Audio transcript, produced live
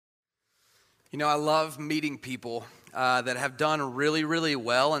You know, I love meeting people that have done really, really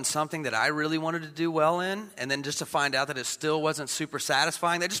well in something that I really wanted to do well in, and then just to find out that it still wasn't super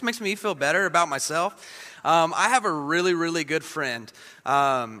satisfying, that just makes me feel better about myself. I have a really, really good friend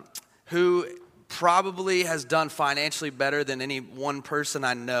who probably has done financially better than any one person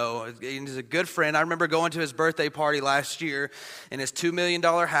I know. He's a good friend. I remember going to his birthday party last year in his $2 million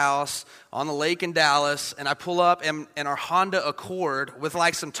house on the lake in Dallas, and I pull up in our Honda Accord with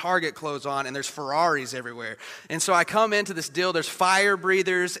like some Target clothes on, and there's Ferraris everywhere. And so I come into this deal, there's fire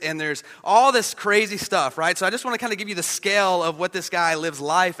breathers, and there's all this crazy stuff, right? So I just want to kind of give you the scale of what this guy lives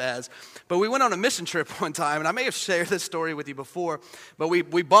life as. But we went on a mission trip one time, and I may have shared this story with you before, but we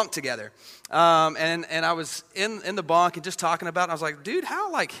bunked together. And I was in the bunk and just talking about it. I was like, dude,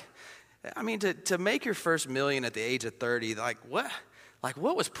 how, to make your first million at the age of 30,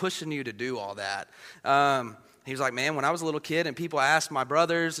 what was pushing you to do all that? He was like, man, when I was a little kid and people asked my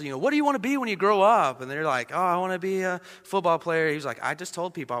brothers, what do you want to be when you grow up? And they're like, I want to be a football player. He was like, I just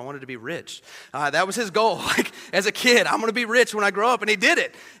told people I wanted to be rich. That was his goal. Like, as a kid, I'm going to be rich when I grow up. And he did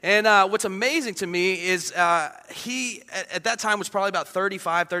it. And what's amazing to me is he, at that time, was probably about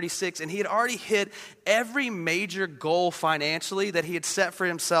 35, 36, and he had already hit every major goal financially that he had set for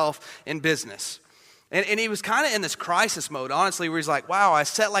himself in business. And he was kind of in this crisis mode, honestly, where he's like, wow, I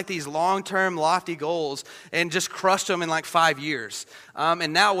set like these long-term lofty goals and just crushed them in like 5 years.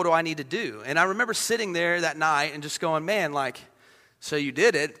 And now what do I need to do? And I remember sitting there that night and just going, man, so you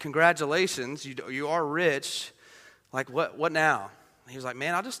did it. Congratulations. You are rich. Like, what now? And he was like,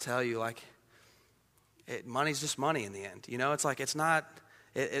 man, I'll just tell you, money's just money in the end. It's like,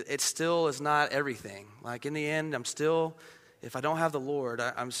 it still is not everything. Like, in the end, if I don't have the Lord,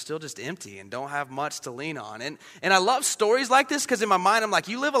 I'm still just empty and don't have much to lean on. And I love stories like this because in my mind, I'm like,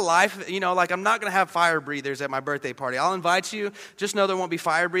 you live a life, I'm not going to have fire breathers at my birthday party. I'll invite you. Just know there won't be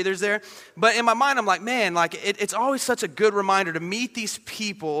fire breathers there. But in my mind, I'm like, man, it's always such a good reminder to meet these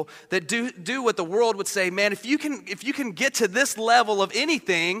people that do what the world would say, man, if you can get to this level of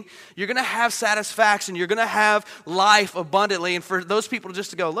anything, you're going to have satisfaction. You're going to have life abundantly. And for those people just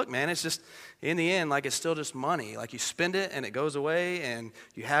to go, look, man, it's just, in the end, it's still just money. You spend it and it goes away and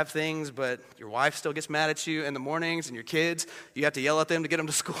you have things, but your wife still gets mad at you in the mornings and your kids, you have to yell at them to get them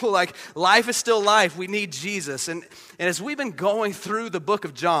to school. Life is still life. We need Jesus. And as we've been going through the book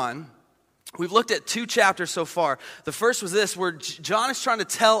of John, we've looked at 2 chapters so far. The first was this, where John is trying to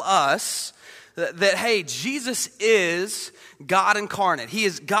tell us that, hey, Jesus is God incarnate. He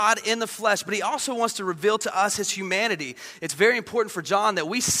is God in the flesh, but he also wants to reveal to us his humanity. It's very important for John that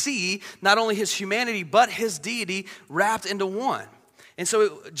we see not only his humanity, but his deity wrapped into one. And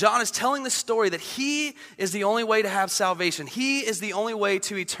so John is telling the story that he is the only way to have salvation. He is the only way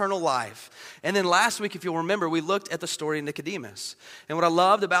to eternal life. And then last week, if you'll remember, we looked at the story of Nicodemus. And what I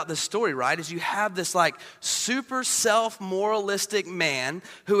loved about this story, right, is you have this super self-moralistic man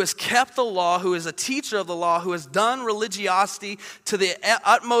who has kept the law, who is a teacher of the law, who has done religiosity to the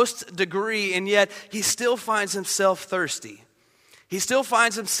utmost degree, and yet he still finds himself thirsty. He still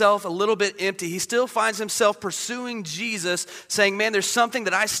finds himself a little bit empty. He still finds himself pursuing Jesus, saying, man, there's something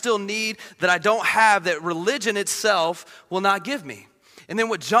that I still need that I don't have, that religion itself will not give me. And then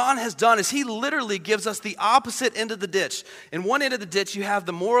what John has done is he literally gives us the opposite end of the ditch. In one end of the ditch, you have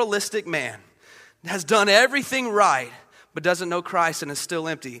the moralistic man, has done everything right, but doesn't know Christ and is still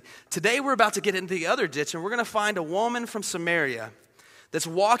empty. Today, we're about to get into the other ditch, and we're going to find a woman from Samaria that's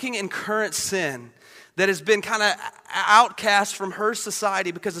walking in current sin, that has been kind of outcast from her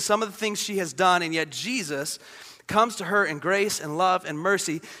society because of some of the things she has done, and yet Jesus comes to her in grace and love and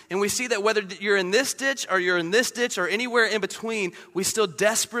mercy. And we see that whether you're in this ditch or you're in this ditch or anywhere in between, we still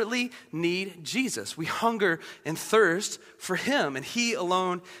desperately need Jesus. We hunger and thirst for him, and he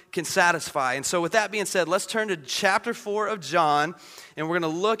alone can satisfy. And so with that being said, let's turn to chapter 4 of John, and we're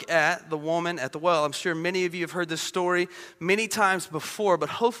going to look at the woman at the well. I'm sure many of you have heard this story many times before, but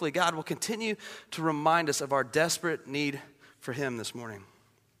hopefully God will continue to remind us of our desperate need for him this morning.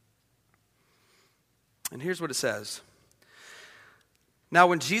 And here's what it says. Now,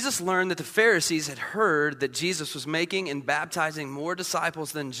 when Jesus learned that the Pharisees had heard that Jesus was making and baptizing more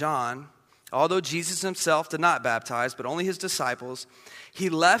disciples than John, although Jesus himself did not baptize, but only his disciples, he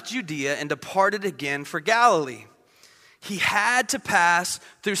left Judea and departed again for Galilee. He had to pass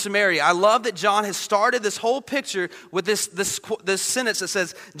through Samaria. I love that John has started this whole picture with this sentence that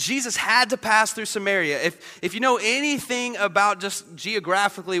says, Jesus had to pass through Samaria. If you know anything about just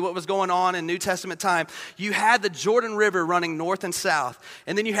geographically what was going on in New Testament time, you had the Jordan River running north and south.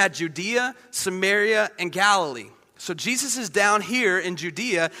 And then you had Judea, Samaria, and Galilee. So Jesus is down here in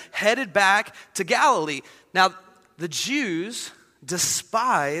Judea, headed back to Galilee. Now, the Jews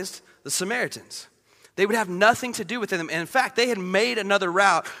despised the Samaritans. They would have nothing to do with them. And in fact, they had made another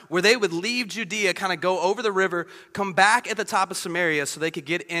route where they would leave Judea, kind of go over the river, come back at the top of Samaria so they could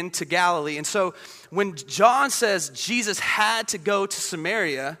get into Galilee. And so when John says Jesus had to go to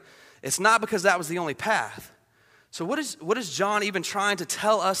Samaria, it's not because that was the only path. So what is John even trying to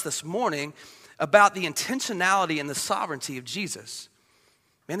tell us this morning about the intentionality and the sovereignty of Jesus?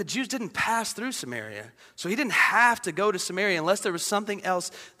 Man, the Jews didn't pass through Samaria, so he didn't have to go to Samaria unless there was something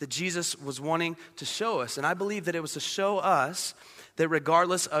else that Jesus was wanting to show us. And I believe that it was to show us that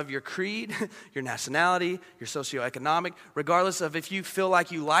regardless of your creed, your nationality, your socioeconomic, regardless of if you feel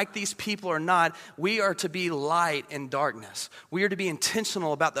like you like these people or not, we are to be light in darkness. We are to be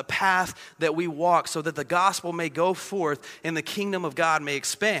intentional about the path that we walk so that the gospel may go forth and the kingdom of God may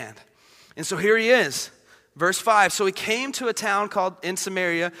expand. And so here he is. Verse 5, so he came to a town in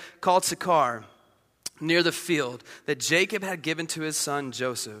Samaria called Sychar, near the field that Jacob had given to his son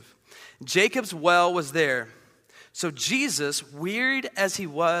Joseph. Jacob's well was there. So Jesus, wearied as he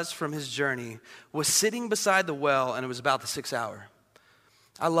was from his journey, was sitting beside the well, and it was about the 6th hour.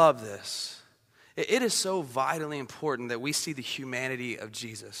 I love this. It is so vitally important that we see the humanity of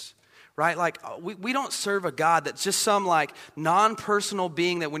Jesus. Right? Like, we don't serve a God that's just some like non-personal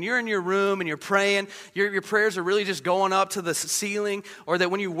being that when you're in your room and you're praying, your prayers are really just going up to the ceiling, or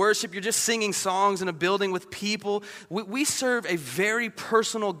that when you worship, you're just singing songs in a building with people. We serve a very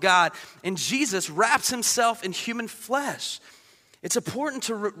personal God, and Jesus wraps himself in human flesh. It's important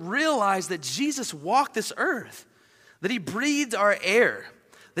to realize that Jesus walked this earth, that he breathed our air,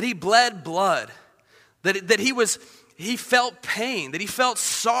 that he bled blood, that he felt pain, that he felt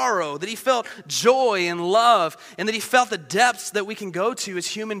sorrow, that he felt joy and love, and that he felt the depths that we can go to as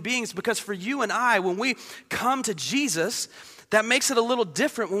human beings. Because for you and I, when we come to Jesus, that makes it a little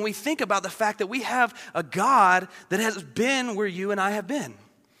different when we think about the fact that we have a God that has been where you and I have been.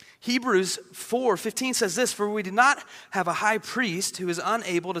 Hebrews 4:15 says this, for we do not have a high priest who is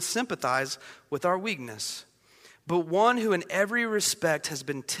unable to sympathize with our weakness, but one who in every respect has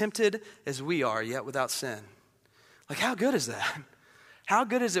been tempted as we are, yet without sin. Like, how good is that? How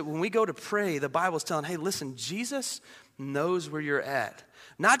good is it when we go to pray, the Bible's telling, hey, listen, Jesus knows where you're at.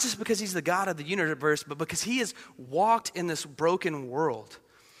 Not just because he's the God of the universe, but because he has walked in this broken world.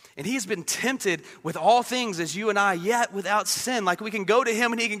 And he has been tempted with all things as you and I, yet without sin. Like, we can go to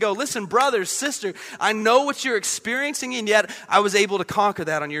him and he can go, listen, brother, sister, I know what you're experiencing, and yet I was able to conquer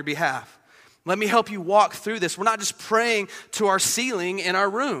that on your behalf. Let me help you walk through this. We're not just praying to our ceiling in our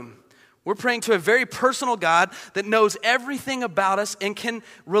room. We're praying to a very personal God that knows everything about us and can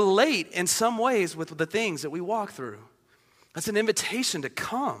relate in some ways with the things that we walk through. That's an invitation to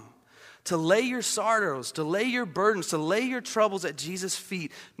come, to lay your sorrows, to lay your burdens, to lay your troubles at Jesus'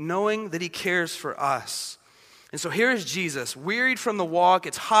 feet, knowing that he cares for us. And so here is Jesus, wearied from the walk.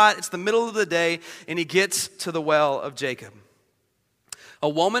 It's hot, it's the middle of the day, and he gets to the well of Jacob. A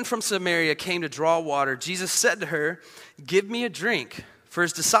woman from Samaria came to draw water. Jesus said to her, give me a drink. For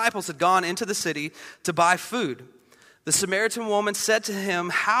his disciples had gone into the city to buy food. The Samaritan woman said to him,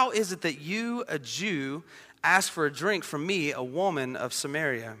 how is it that you, a Jew, ask for a drink from me, a woman of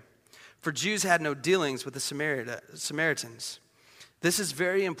Samaria? For Jews had no dealings with the Samaritans. This is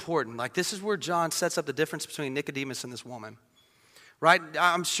very important. Like, this is where John sets up the difference between Nicodemus and this woman. Right?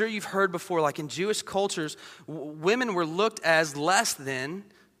 I'm sure you've heard before, like in Jewish cultures, women were looked as less than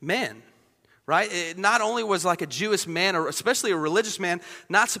men. Right? It not only was like a Jewish man, or especially a religious man,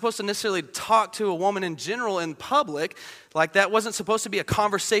 not supposed to necessarily talk to a woman in general in public, like that wasn't supposed to be a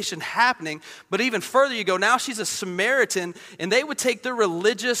conversation happening, but even further you go, now she's a Samaritan, and they would take their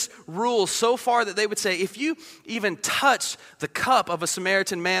religious rules so far that they would say, if you even touch the cup of a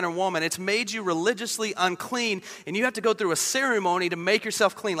Samaritan man or woman, it's made you religiously unclean, and you have to go through a ceremony to make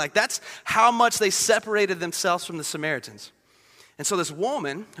yourself clean. Like, that's how much they separated themselves from the Samaritans. And so this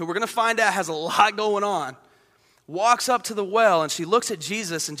woman, who we're going to find out has a lot going on, walks up to the well, and she looks at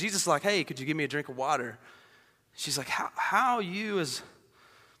Jesus, and Jesus is like, hey, could you give me a drink of water? She's like, how you as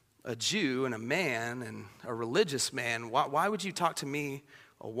a Jew and a man and a religious man, why would you talk to me,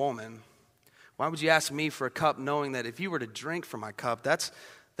 a woman? Why would you ask me for a cup knowing that if you were to drink from my cup, that's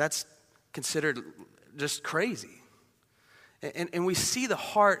considered just crazy? And we see the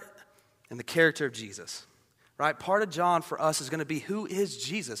heart and the character of Jesus. Right? Part of John for us is going to be, who is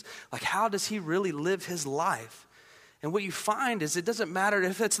Jesus? Like, how does he really live his life? And what you find is it doesn't matter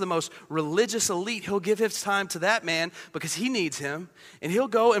if it's the most religious elite, he'll give his time to that man because he needs him. And he'll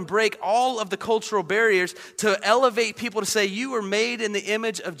go and break all of the cultural barriers to elevate people to say, you are made in the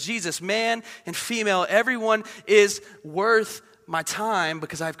image of Jesus, man and female. Everyone is worth my time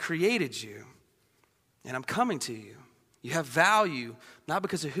because I've created you. And I'm coming to you. You have value, not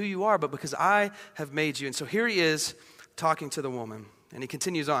because of who you are, but because I have made you. And so here he is talking to the woman, and he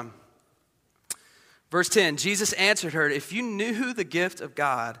continues on. Verse 10, Jesus answered her, if you knew the gift of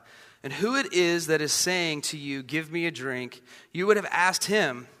God and who it is that is saying to you, give me a drink, you would have asked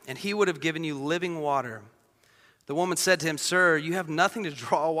him, and he would have given you living water. The woman said to him, sir, you have nothing to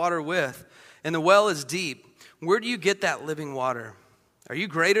draw water with, and the well is deep. Where do you get that living water? Are you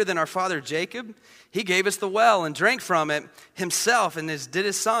greater than our father Jacob? He gave us the well and drank from it himself and did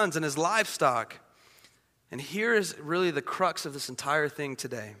his sons and his livestock. And here is really the crux of this entire thing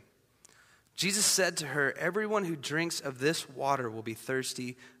today. Jesus said to her, everyone who drinks of this water will be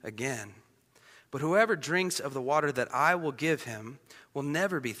thirsty again. But whoever drinks of the water that I will give him will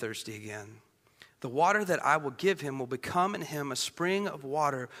never be thirsty again. The water that I will give him will become in him a spring of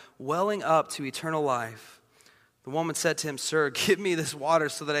water welling up to eternal life. The woman said to him, sir, give me this water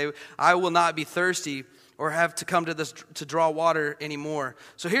so that I will not be thirsty or have to come to this to draw water anymore.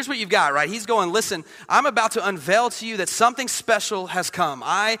 So here's what you've got, right? He's going, listen, I'm about to unveil to you that something special has come.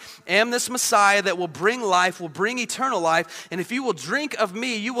 I am this Messiah that will bring life, will bring eternal life. And if you will drink of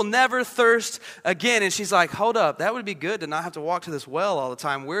me, you will never thirst again. And she's like, hold up, that would be good to not have to walk to this well all the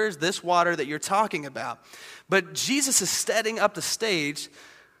time. Where is this water that you're talking about? But Jesus is setting up the stage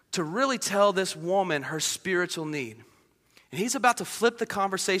to really tell this woman her spiritual need. And he's about to flip the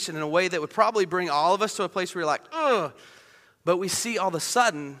conversation in a way that would probably bring all of us to a place where you're like, ugh. But we see all of a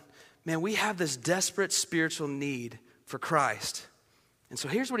sudden, man, we have this desperate spiritual need for Christ. And so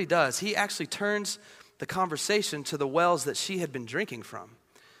here's what he does. He actually turns the conversation to the wells that she had been drinking from.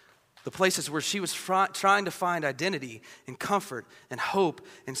 The places where she was trying to find identity and comfort and hope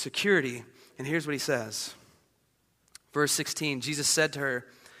and security. And here's what he says. Verse 16, Jesus said to her,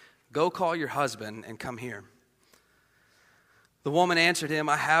 go call your husband and come here. The woman answered him,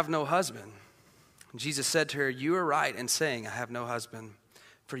 I have no husband. Jesus said to her, you are right in saying, I have no husband.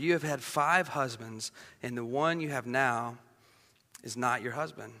 For you have had 5 husbands, and the one you have now is not your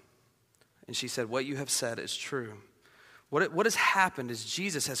husband. And she said, what you have said is true. What has happened is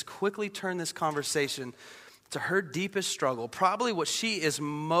Jesus has quickly turned this conversation to her deepest struggle, probably what she is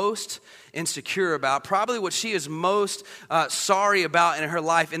most insecure about, probably what she is most sorry about in her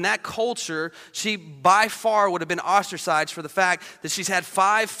life. In that culture, she by far would have been ostracized for the fact that she's had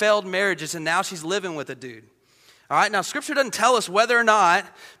 5 failed marriages and now she's living with a dude. All right, now Scripture doesn't tell us whether or not,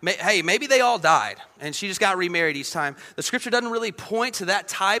 maybe they all died and she just got remarried each time. The Scripture doesn't really point to that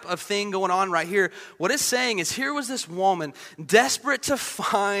type of thing going on right here. What it's saying is here was this woman desperate to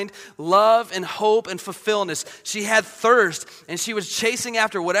find love and hope and fulfillment. She had thirst and she was chasing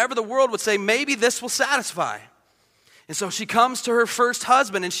after whatever the world would say, maybe this will satisfy. And so she comes to her first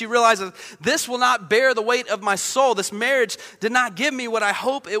husband and she realizes this will not bear the weight of my soul. This marriage did not give me what I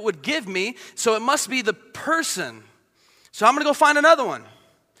hope it would give me. So it must be the person. So I'm going to go find another one.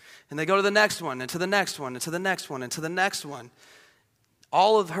 And they go to the next one and to the next one and to the next one and to the next one.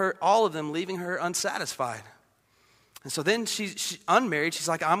 All of them leaving her unsatisfied. And so then she's unmarried. She's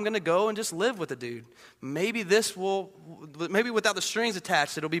like, I'm going to go and just live with a dude. Maybe without the strings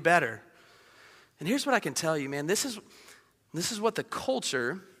attached, it'll be better. And here's what I can tell you, man. This is what the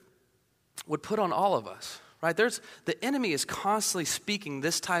culture would put on all of us, right? The enemy is constantly speaking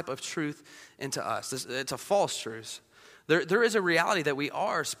this type of truth into us. It's a false truth. There is a reality that we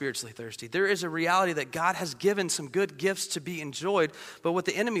are spiritually thirsty. There is a reality that God has given some good gifts to be enjoyed. But what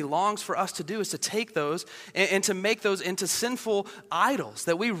the enemy longs for us to do is to take those and to make those into sinful idols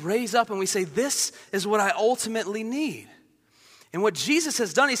that we raise up and we say, this is what I ultimately need. And what Jesus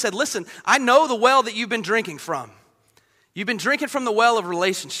has done, he said, listen, I know the well that you've been drinking from. You've been drinking from the well of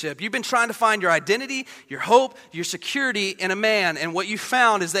relationship. You've been trying to find your identity, your hope, your security in a man. And what you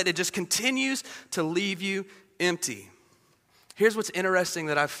found is that it just continues to leave you empty. Here's what's interesting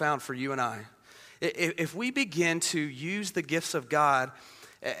that I've found for you and I. If we begin to use the gifts of God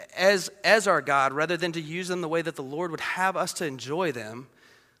as our God, rather than to use them the way that the Lord would have us to enjoy them,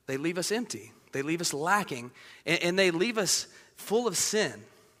 they leave us empty. They leave us lacking. And they leave us full of sin.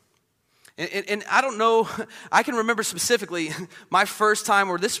 And I don't know, I can remember specifically my first time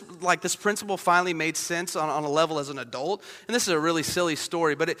where this principle finally made sense on a level as an adult. And this is a really silly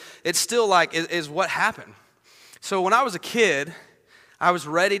story, but it's still is what happened. So when I was a kid, I was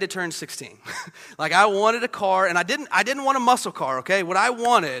ready to turn 16. I wanted a car, and I didn't want a muscle car, okay? What I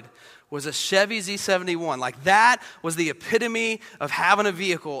wanted was a Chevy Z71. Like, that was the epitome of having a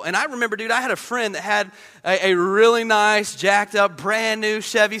vehicle. And I remember, dude, I had a friend that had a really nice, jacked up, brand new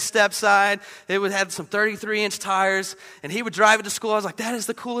Chevy stepside. It had some 33-inch tires, and he would drive it to school. I was like, that is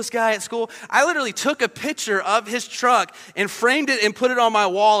the coolest guy at school. I literally took a picture of his truck and framed it and put it on my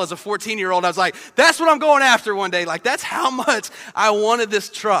wall as a 14-year-old. I was like, that's what I'm going after one day. Like, that's how much I wanted this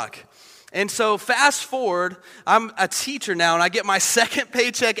truck. And so fast forward, I'm a teacher now, and I get my second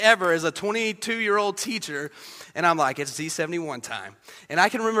paycheck ever as a 22-year-old teacher, and I'm like, it's Z71 time. And I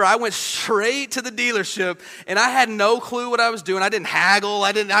can remember I went straight to the dealership, and I had no clue what I was doing. I didn't haggle.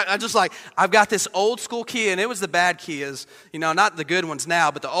 I just like, I've got this old school Kia, and it was the bad Kias, not the good ones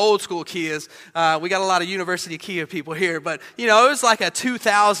now, but the old school Kias. We got a lot of University Kia people here, but, it was like a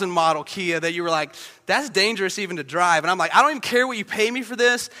 2000 model Kia that you were like, that's dangerous even to drive. And I'm like, I don't even care what you pay me for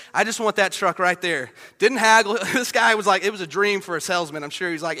this. I just want that truck right there. Didn't haggle. This guy was like, it was a dream for a salesman. I'm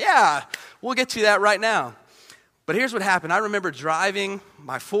sure he's like, yeah, we'll get you that right now. But here's what happened. I remember driving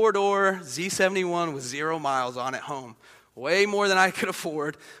my 4-door Z71 with 0 miles on it home. Way more than I could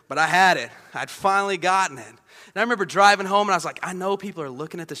afford, but I had it. I'd finally gotten it. And I remember driving home, and I was like, I know people are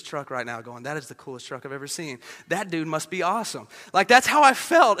looking at this truck right now going, that is the coolest truck I've ever seen. That dude must be awesome. Like, that's how I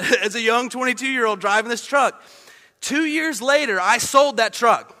felt as a young 22-year-old driving this truck. 2 years later, I sold that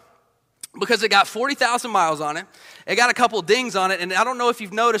truck because it got 40,000 miles on it. It got a couple dings on it, and I don't know if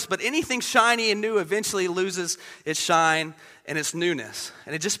you've noticed, but anything shiny and new eventually loses its shine and its newness.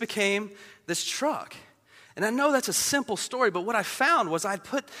 And it just became this truck. And I know that's a simple story, but what I found was I'd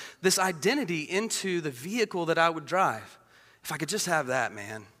put this identity into the vehicle that I would drive. If I could just have that,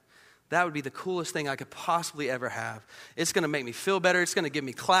 man, that would be the coolest thing I could possibly ever have. It's going to make me feel better. It's going to give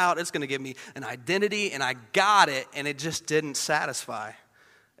me clout. It's going to give me an identity, and I got it, and it just didn't satisfy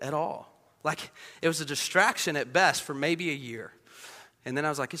at all. Like, it was a distraction at best for maybe a year. And then I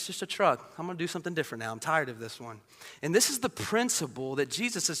was like, it's just a truck. I'm going to do something different now. I'm tired of this one. And this is the principle that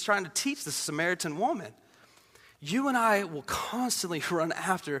Jesus is trying to teach the Samaritan woman. You and I will constantly run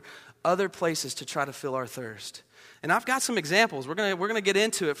after other places to try to fill our thirst. And I've got some examples. We're gonna get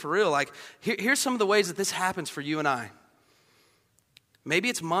into it for real. Like, here's some of the ways that this happens for you and I. Maybe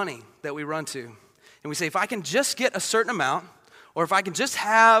it's money that we run to. And we say, if I can just get a certain amount, or if I can just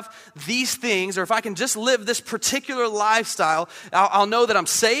have these things, or if I can just live this particular lifestyle, I'll know that I'm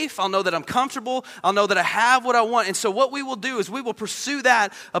safe, I'll know that I'm comfortable, I'll know that I have what I want. And so what we will do is we will pursue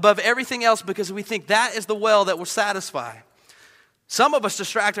that above everything else because we think that is the well that will satisfy. Some of us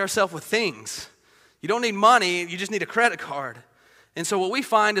distract ourselves with things. You don't need money, you just need a credit card. And so what we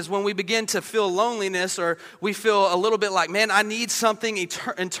find is when we begin to feel loneliness or we feel a little bit like, man, I need something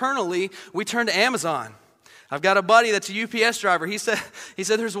internally, we turn to Amazon. I've got a buddy that's a UPS driver. He said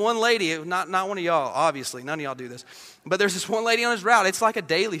there's one lady, not one of y'all, obviously, none of y'all do this, but there's this one lady on his route. It's like a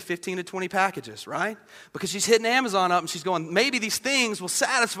daily 15 to 20 packages, right? Because she's hitting Amazon up and she's going, maybe these things will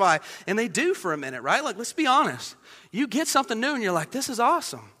satisfy, and they do for a minute, right? Like, let's be honest. You get something new and you're like, this is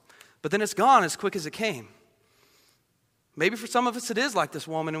awesome, but then it's gone as quick as it came. Maybe for some of us it is like this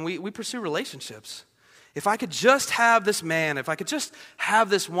woman, and we pursue relationships. If I could just have this man, if I could just have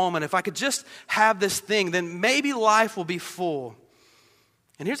this woman, if I could just have this thing, then maybe life will be full.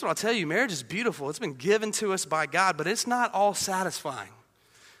 And here's what I'll tell you, marriage is beautiful. It's been given to us by God, but it's not all satisfying.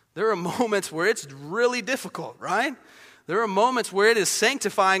 There are moments where it's really difficult, right? There are moments where it is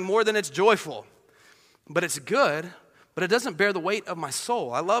sanctifying more than it's joyful. But it's good, but it doesn't bear the weight of my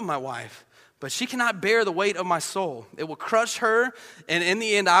soul. I love my wife, but she cannot bear the weight of my soul. It will crush her, and in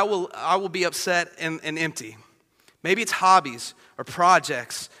the end, I will be upset and empty. Maybe it's hobbies or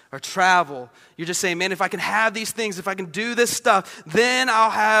projects or travel. You're just saying, man, if I can have these things, if I can do this stuff, then I'll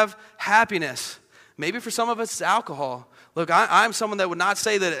have happiness. Maybe for some of us, it's alcohol. Look, I'm someone that would not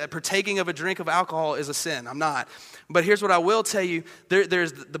say that partaking of a drink of alcohol is a sin. I'm not. But here's what I will tell you.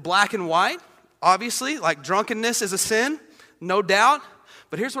 There's the black and white, obviously. Like, drunkenness is a sin, no doubt.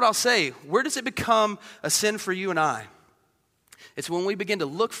 But here's what I'll say. Where does it become a sin for you and I? It's when we begin to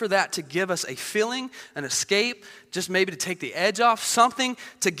look for that to give us a feeling, an escape, just maybe to take the edge off, something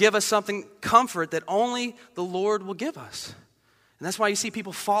to give us something comfort that only the Lord will give us. And that's why you see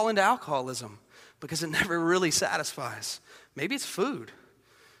people fall into alcoholism, because it never really satisfies. Maybe it's food.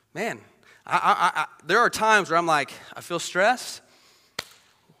 Man, there are times where I'm like, I feel stressed.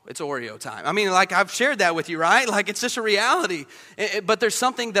 It's Oreo time. I mean, like, I've shared that with you, right? Like, it's just a reality. But there's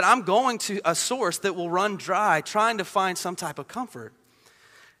something that I'm going to a source that will run dry, trying to find some type of comfort.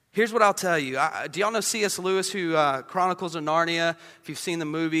 Here's what I'll tell you. Do y'all know C.S. Lewis, who Chronicles of Narnia? If you've seen the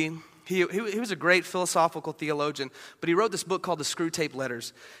movie, he was a great philosophical theologian, but he wrote this book called The Screwtape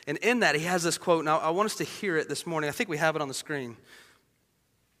Letters. And in that, he has this quote. Now, I want us to hear it this morning. I think we have it on the screen.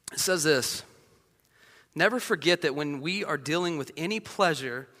 It says this: never forget that when we are dealing with any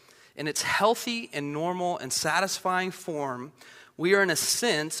pleasure in its healthy and normal and satisfying form, we are in a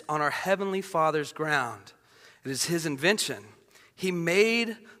sense on our Heavenly Father's ground. It is His invention. He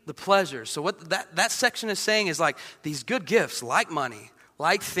made the pleasure. So what that section is saying is like these good gifts, like money,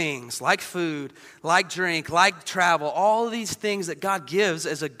 like things, like food, like drink, like travel, all of these things that God gives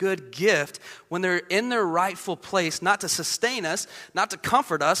as a good gift, when they're in their rightful place, not to sustain us, not to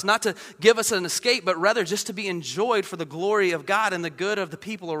comfort us, not to give us an escape, but rather just to be enjoyed for the glory of God and the good of the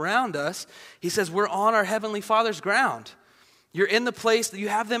people around us. He says we're on our Heavenly Father's ground. You're in the place that you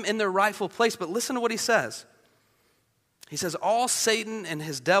have them in their rightful place. But listen to what he says. He says, all Satan and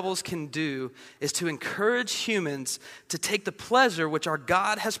his devils can do is to encourage humans to take the pleasure which our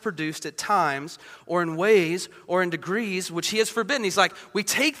God has produced at times or in ways or in degrees which he has forbidden. He's like, we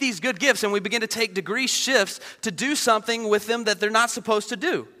take these good gifts and we begin to take degree shifts to do something with them that they're not supposed to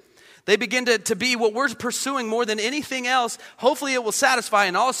do. They begin to be what we're pursuing more than anything else. Hopefully it will satisfy,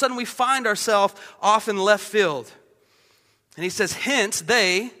 and all of a sudden we find ourselves off in left field. And he says, hence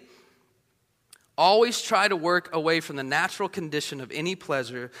they always try to work away from the natural condition of any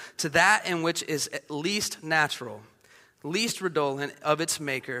pleasure to that in which is least natural, least redolent of its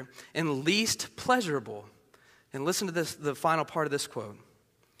maker, and least pleasurable. And listen to this, the final part of this quote.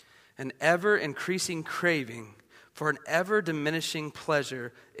 An ever-increasing craving for an ever-diminishing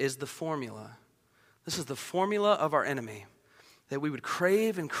pleasure is the formula. This is the formula of our enemy, that we would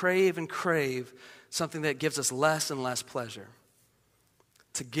crave and crave and crave something that gives us less and less pleasure.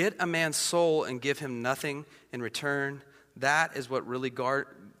 To get a man's soul and give him nothing in return, that is what really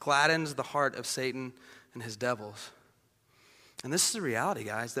gladdens the heart of Satan and his devils. And this is the reality,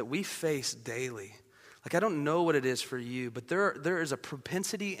 guys, that we face daily. Like, I don't know what it is for you, but there is a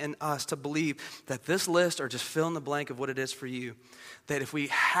propensity in us to believe that this list, or just fill in the blank of what it is for you, that if we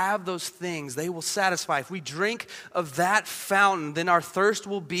have those things, they will satisfy. If we drink of that fountain, then our thirst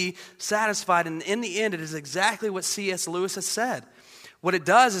will be satisfied. And in the end, it is exactly what C.S. Lewis has said. What it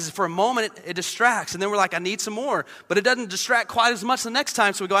does is for a moment, it distracts. And then we're like, I need some more. But it doesn't distract quite as much the next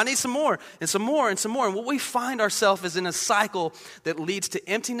time. So we go, I need some more, and some more, and some more. And what we find ourselves is in a cycle that leads to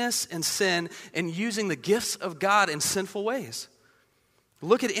emptiness and sin and using the gifts of God in sinful ways.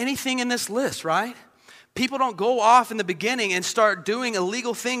 Look at anything in this list, right? People don't go off in the beginning and start doing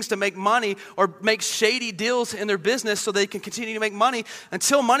illegal things to make money or make shady deals in their business so they can continue to make money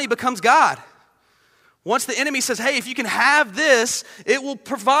until money becomes God. Once the enemy says, hey, if you can have this, it will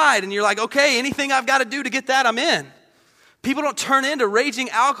provide. And you're like, okay, anything I've got to do to get that, I'm in. People don't turn into raging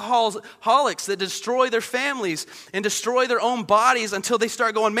alcoholics that destroy their families and destroy their own bodies until they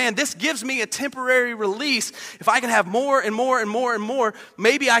start going, man, this gives me a temporary release. If I can have more and more and more and more,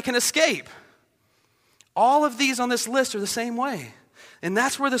 maybe I can escape. All of these on this list are the same way. And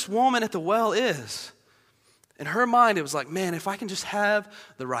that's where this woman at the well is. In her mind, it was like, man, if I can just have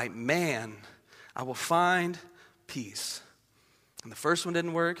the right man, I will find peace. And the first one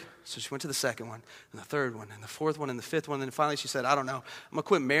didn't work, so she went to the second one, and the third one, and the fourth one, and the fifth one, and then finally she said, I don't know, I'm going to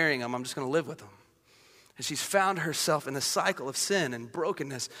quit marrying him, I'm just going to live with him. And she's found herself in the cycle of sin and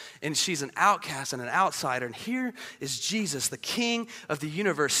brokenness, and she's an outcast and an outsider. And here is Jesus, the King of the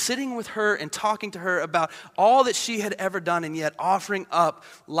universe, sitting with her and talking to her about all that she had ever done, and yet offering up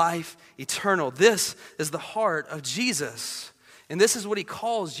life eternal. This is the heart of Jesus, and this is what he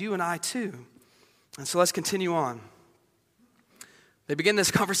calls you and I too. And so let's continue on. They begin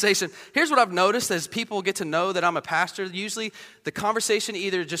this conversation. Here's what I've noticed as people get to know that I'm a pastor. Usually the conversation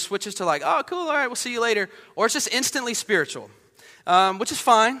either just switches to like, oh, cool, all right, we'll see you later. Or it's just instantly spiritual, which is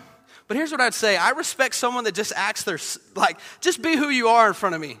fine. But here's what I'd say. I respect someone that just acts just be who you are in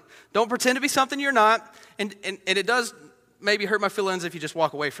front of me. Don't pretend to be something you're not. And it does maybe hurt my feelings if you just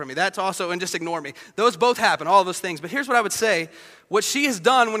walk away from me. That's also, and just ignore me. Those both happen, all of those things. But here's what I would say. What she has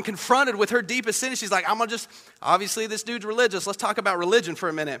done when confronted with her deepest sin, she's like, obviously this dude's religious. Let's talk about religion for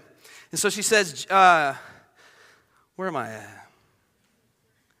a minute. And so she says, where am I at?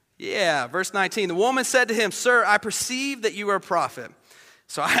 Yeah, verse 19. The woman said to him, Sir, I perceive that you are a prophet.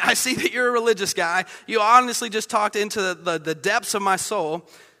 So I see that you're a religious guy. You honestly just talked into the depths of my soul.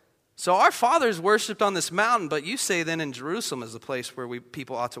 So our fathers worshipped on this mountain, but you say then in Jerusalem is the place where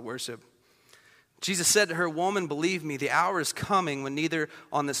people ought to worship. Jesus said to her, Woman, believe me, the hour is coming when neither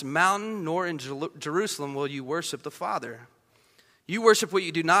on this mountain nor in Jerusalem will you worship the Father. You worship what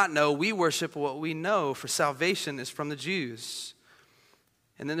you do not know. We worship what we know, for salvation is from the Jews.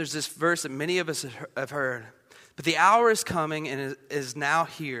 And then there's this verse that many of us have heard. But the hour is coming and is now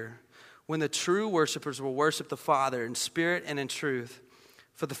here when the true worshipers will worship the Father in spirit and in truth.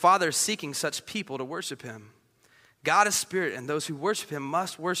 For the Father is seeking such people to worship him. God is spirit, and those who worship him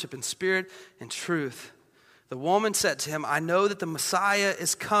must worship in spirit and truth." The woman said to him, "I know that the Messiah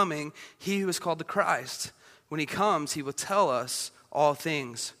is coming, he who is called the Christ. When he comes, he will tell us all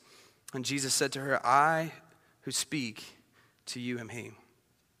things." And Jesus said to her, "I who speak to you am he."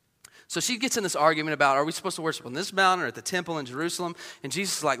 So she gets in this argument about, are we supposed to worship on this mountain or at the temple in Jerusalem? And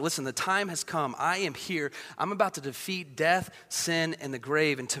Jesus is like, listen, the time has come. I am here. I'm about to defeat death, sin, and the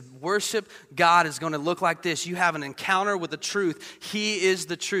grave. And to worship God is going to look like this. You have an encounter with the truth. He is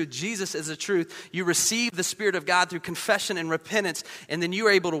the truth. Jesus is the truth. You receive the Spirit of God through confession and repentance, and then you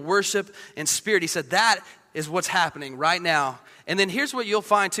are able to worship in spirit. He said that is what's happening right now. And then here's what you'll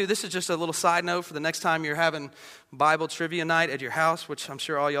find too. This is just a little side note for the next time you're having Bible trivia night at your house, which I'm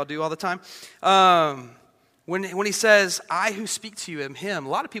sure all y'all do all the time. When he says, "I who speak to you am him," a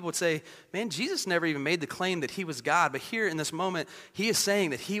lot of people would say, man, Jesus never even made the claim that he was God. But here in this moment, he is saying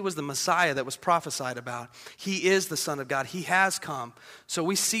that he was the Messiah that was prophesied about. He is the Son of God. He has come. So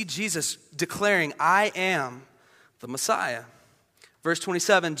we see Jesus declaring, "I am the Messiah." Verse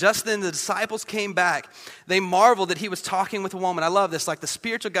 27, just then the disciples came back. They marveled that he was talking with a woman. I love this. Like the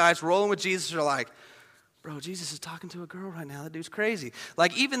spiritual guys rolling with Jesus are like, bro, Jesus is talking to a girl right now. That dude's crazy.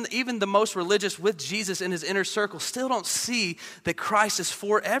 Like even the most religious with Jesus in his inner circle still don't see that Christ is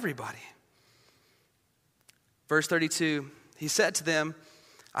for everybody. Verse 32, he said to them,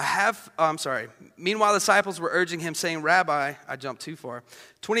 Meanwhile, the disciples were urging him, saying, "Rabbi," I jumped too far.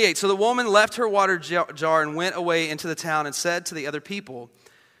 28, so the woman left her water jar and went away into the town and said to the other people,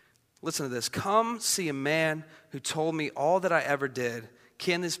 listen to this, "Come see a man who told me all that I ever did.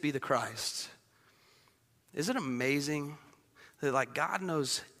 Can this be the Christ?" Isn't it amazing that like God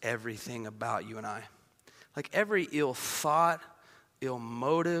knows everything about you and I? Like every ill thought, ill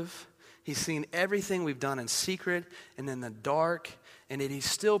motive. He's seen everything we've done in secret and in the dark. And that he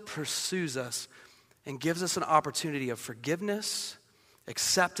still pursues us and gives us an opportunity of forgiveness,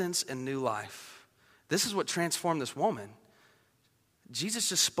 acceptance, and new life. This is what transformed this woman. Jesus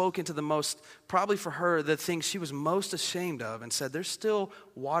just spoke into the most, probably for her, the thing she was most ashamed of and said, there's still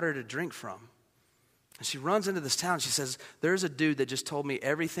water to drink from. And she runs into this town. She says, there's a dude that just told me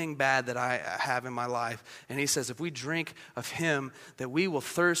everything bad that I have in my life. And he says, if we drink of him, that we will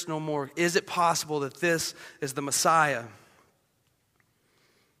thirst no more. Is it possible that this is the Messiah?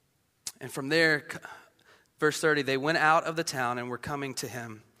 And from there, verse 30, they went out of the town and were coming to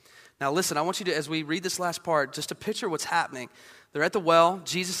him. Now listen, I want you to, as we read this last part, just to picture what's happening. They're at the well,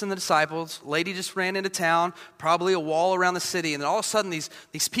 Jesus and the disciples. Lady just ran into town, probably a wall around the city. And then all of a sudden,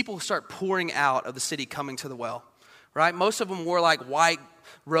 these people start pouring out of the city coming to the well, right? Most of them wore like white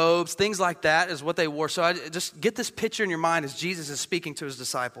robes, things like that is what they wore. So I just get this picture in your mind as Jesus is speaking to his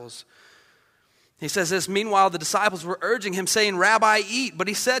disciples. He says this, meanwhile, the disciples were urging him, saying, "Rabbi, eat." But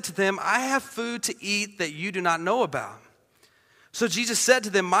he said to them, "I have food to eat that you do not know about." So Jesus said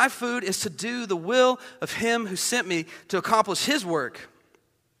to them, "My food is to do the will of him who sent me to accomplish his work.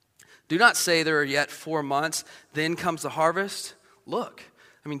 Do not say there are yet 4 months, then comes the harvest. Look."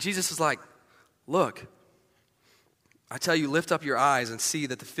 I mean, Jesus is like, look, I tell you, lift up your eyes and see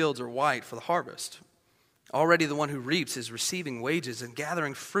that the fields are white for the harvest. Already the one who reaps is receiving wages and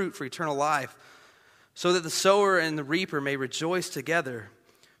gathering fruit for eternal life, so that the sower and the reaper may rejoice together.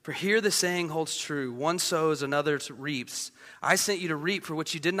 For here the saying holds true, one sows, another reaps. I sent you to reap for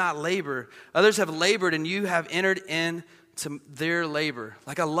which you did not labor. Others have labored, and you have entered into their labor.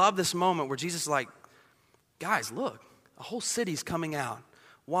 Like, I love this moment where Jesus is like, guys, look, a whole city's coming out.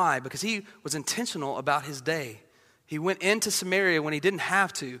 Why? Because he was intentional about his day. He went into Samaria when he didn't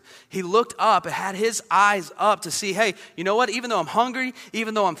have to. He looked up and had his eyes up to see, hey, you know what? Even though I'm hungry,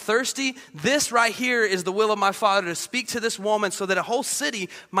 even though I'm thirsty, this right here is the will of my Father to speak to this woman so that a whole city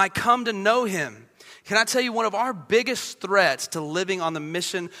might come to know him. Can I tell you, one of our biggest threats to living on the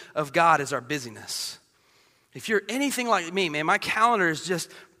mission of God is our busyness. If you're anything like me, man, my calendar is just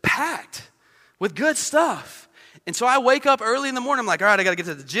packed with good stuff. And so I wake up early in the morning. I'm like, all right, I got to get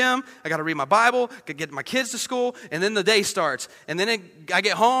to the gym. I got to read my Bible, get my kids to school, and then the day starts. And then I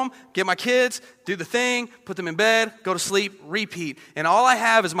get home, get my kids, do the thing, put them in bed, go to sleep, repeat. And all I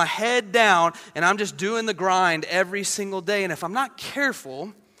have is my head down, and I'm just doing the grind every single day. And if I'm not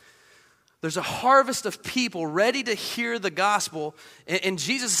careful, there's a harvest of people ready to hear the gospel. And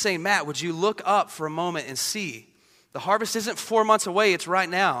Jesus is saying, Matt, would you look up for a moment and see? The harvest isn't 4 months away, it's right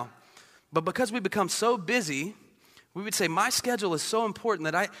now. But because we become so busy, we would say, my schedule is so important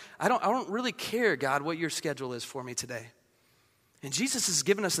that I don't really care, God, what your schedule is for me today. And Jesus has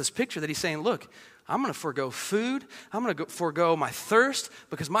given us this picture that he's saying, look, I'm going to forego food. I'm going to forego my thirst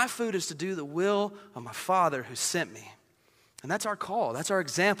because my food is to do the will of my Father who sent me. And that's our call. That's our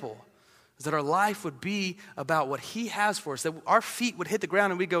example. is that our life would be about what he has for us, that our feet would hit the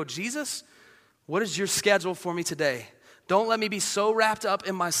ground and we go, Jesus, what is your schedule for me today? Don't let me be so wrapped up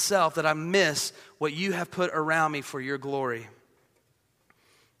in myself that I miss what you have put around me for your glory.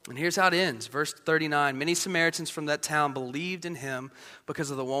 And here's how it ends. Verse 39, many Samaritans from that town believed in him because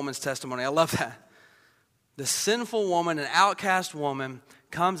of the woman's testimony. I love that. The sinful woman, an outcast woman,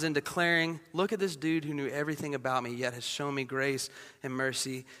 comes in declaring, look at this dude who knew everything about me, yet has shown me grace and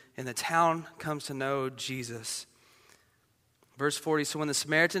mercy. And the town comes to know Jesus. Verse 40, so when the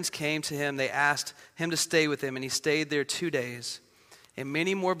Samaritans came to him, they asked him to stay with them, and he stayed there 2 days. And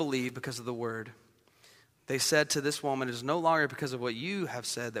many more believed because of the word. They said to this woman, it is no longer because of what you have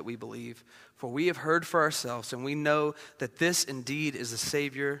said that we believe, for we have heard for ourselves, and we know that this indeed is the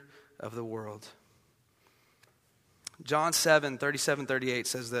Savior of the world. John 7:37-38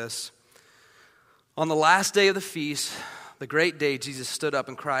 says this, on the last day of the feast, the great day, Jesus stood up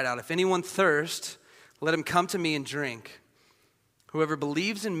and cried out, if anyone thirsts, let him come to me and drink. Whoever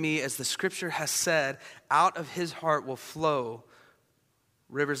believes in me, as the scripture has said, out of his heart will flow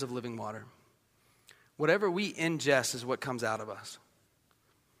rivers of living water. Whatever we ingest is what comes out of us.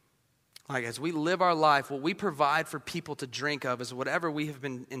 Like as we live our life, what we provide for people to drink of is whatever we have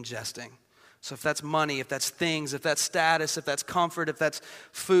been ingesting. So if that's money, if that's things, if that's status, if that's comfort, if that's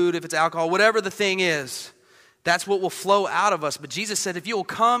food, if it's alcohol, whatever the thing is, that's what will flow out of us. But Jesus said, if you will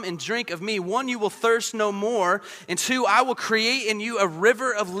come and drink of me, one, you will thirst no more, and two, I will create in you a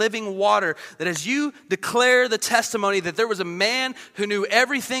river of living water, that as you declare the testimony that there was a man who knew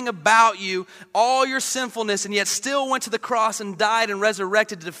everything about you, all your sinfulness, and yet still went to the cross and died and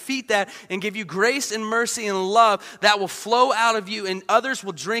resurrected to defeat that and give you grace and mercy and love, that will flow out of you, and others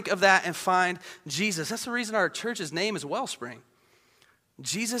will drink of that and find Jesus. That's the reason our church's name is Wellspring.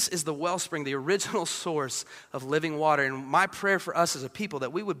 Jesus is the wellspring, the original source of living water. And my prayer for us as a people,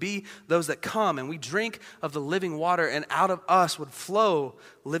 that we would be those that come and we drink of the living water, and out of us would flow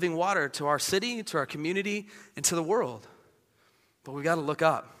living water to our city, to our community, and to the world. But we've got to look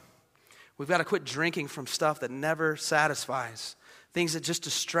up. We've got to quit drinking from stuff that never satisfies, things that just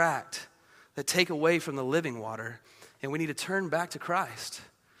distract, that take away from the living water. And we need to turn back to Christ.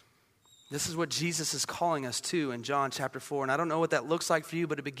 This is what Jesus is calling us to in John chapter 4. And I don't know what that looks like for you,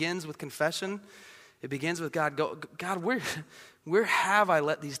 but it begins with confession. It begins with God, God, where have I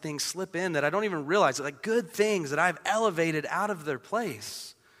let these things slip in that I don't even realize? Like good things that I've elevated out of their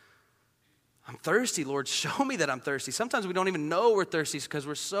place. I'm thirsty, Lord. Show me that I'm thirsty. Sometimes we don't even know we're thirsty because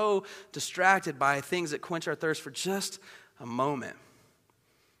we're so distracted by things that quench our thirst for just a moment.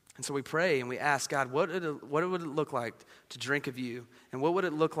 And so we pray and we ask God, what would it look like to drink of you? And what would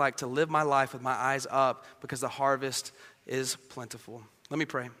it look like to live my life with my eyes up, because the harvest is plentiful? Let me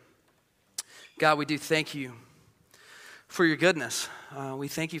pray. God, we do thank you for your goodness. We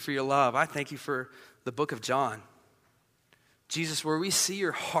thank you for your love. I thank you for the book of John. Jesus, where we see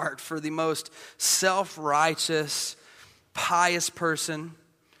your heart for the most self-righteous, pious person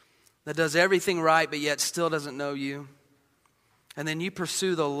that does everything right but yet still doesn't know you. And then you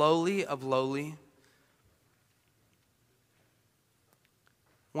pursue the lowly of lowly.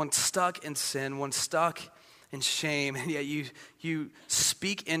 One stuck in sin, one stuck in shame, and yet you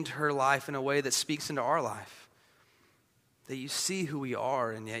speak into her life in a way that speaks into our life. That you see who we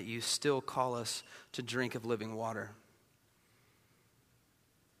are, and yet you still call us to drink of living water.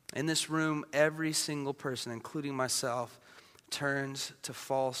 In this room, every single person, including myself, turns to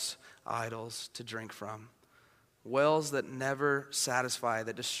false idols to drink from. Wells that never satisfy,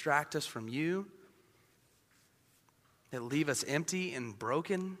 that distract us from you, that leave us empty and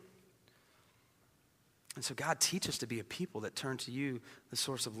broken. And so God, teach us to be a people that turn to you, the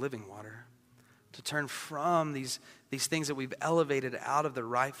source of living water, to turn from these things that we've elevated out of the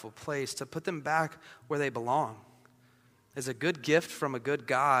rightful place, to put them back where they belong, as a good gift from a good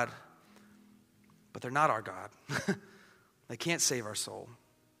God, but they're not our God. They can't save our soul.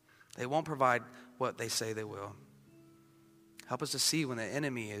 They won't provide what they say they will. Help us to see when the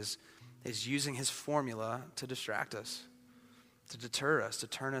enemy is using his formula to distract us, to deter us, to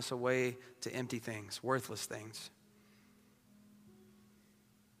turn us away to empty things, worthless things.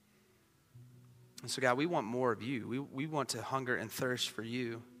 And so, God, we want more of you. We want to hunger and thirst for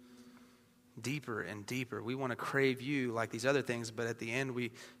you deeper and deeper. We want to crave you like these other things, but at the end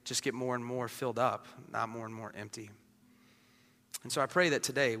we just get more and more filled up, not more and more empty. And so I pray that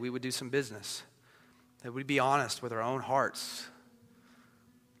today we would do some business, that we'd be honest with our own hearts,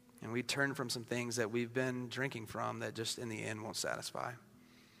 and we'd turn from some things that we've been drinking from that just in the end won't satisfy.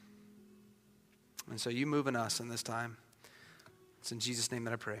 And so you move in us in this time. It's in Jesus' name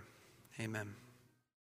that I pray. Amen.